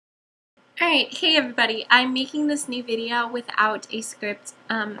Alright, hey everybody. I'm making this new video without a script.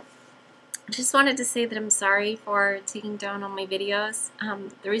 Just wanted to say that I'm sorry for taking down all my videos.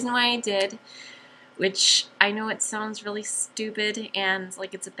 The reason why I did, which I know it sounds really stupid and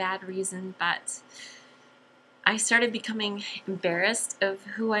like it's a bad reason, but I started becoming embarrassed of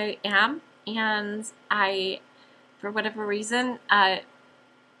who I am, and I, for whatever reason,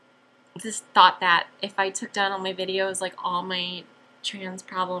 just thought that if I took down all my videos, like all my trans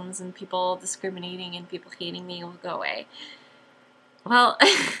problems and people discriminating and people hating me will go away. Well,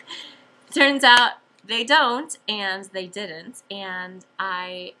 turns out they don't, and they didn't, and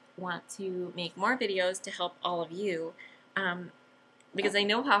I want to make more videos to help all of you, because I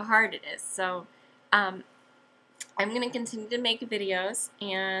know how hard it is. So I'm going to continue to make videos,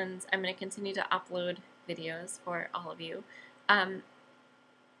 and I'm going to continue to upload videos for all of you,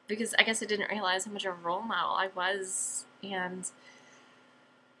 because I guess I didn't realize how much of a role model I was, and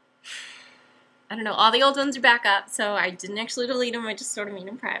I don't know, all the old ones are back up, so I didn't actually delete them, I just sort of made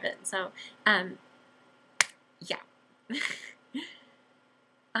them private, so, yeah.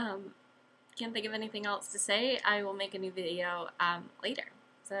 Can't think of anything else to say. I will make a new video, later.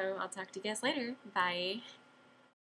 So I'll talk to you guys later. Bye.